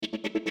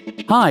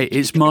Hi,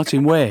 it's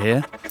Martin Ware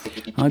here.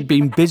 I've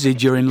been busy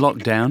during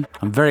lockdown.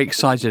 I'm very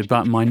excited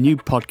about my new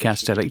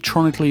podcast,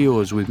 Electronically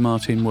Yours with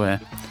Martin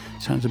Ware.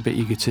 Sounds a bit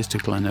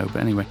egotistical, I know,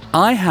 but anyway.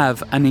 I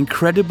have an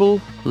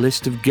incredible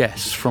list of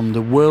guests from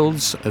the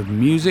worlds of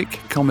music,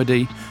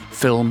 comedy,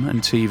 film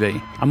and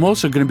TV. I'm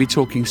also going to be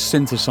talking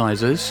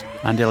synthesizers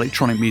and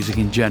electronic music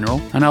in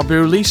general, and I'll be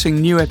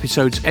releasing new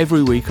episodes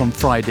every week on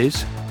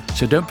Fridays,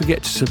 so don't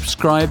forget to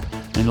subscribe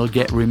and you'll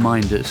get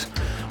reminders.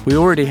 We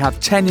already have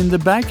 10 in the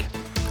bag.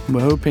 We're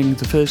hoping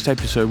the first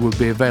episode will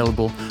be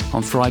available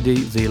on Friday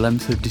the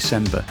 11th of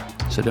December,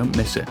 so don't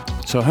miss it.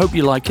 So I hope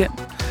you like it,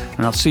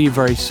 and I'll see you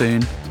very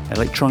soon.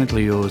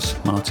 Electronically yours,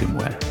 Martin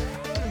Ware.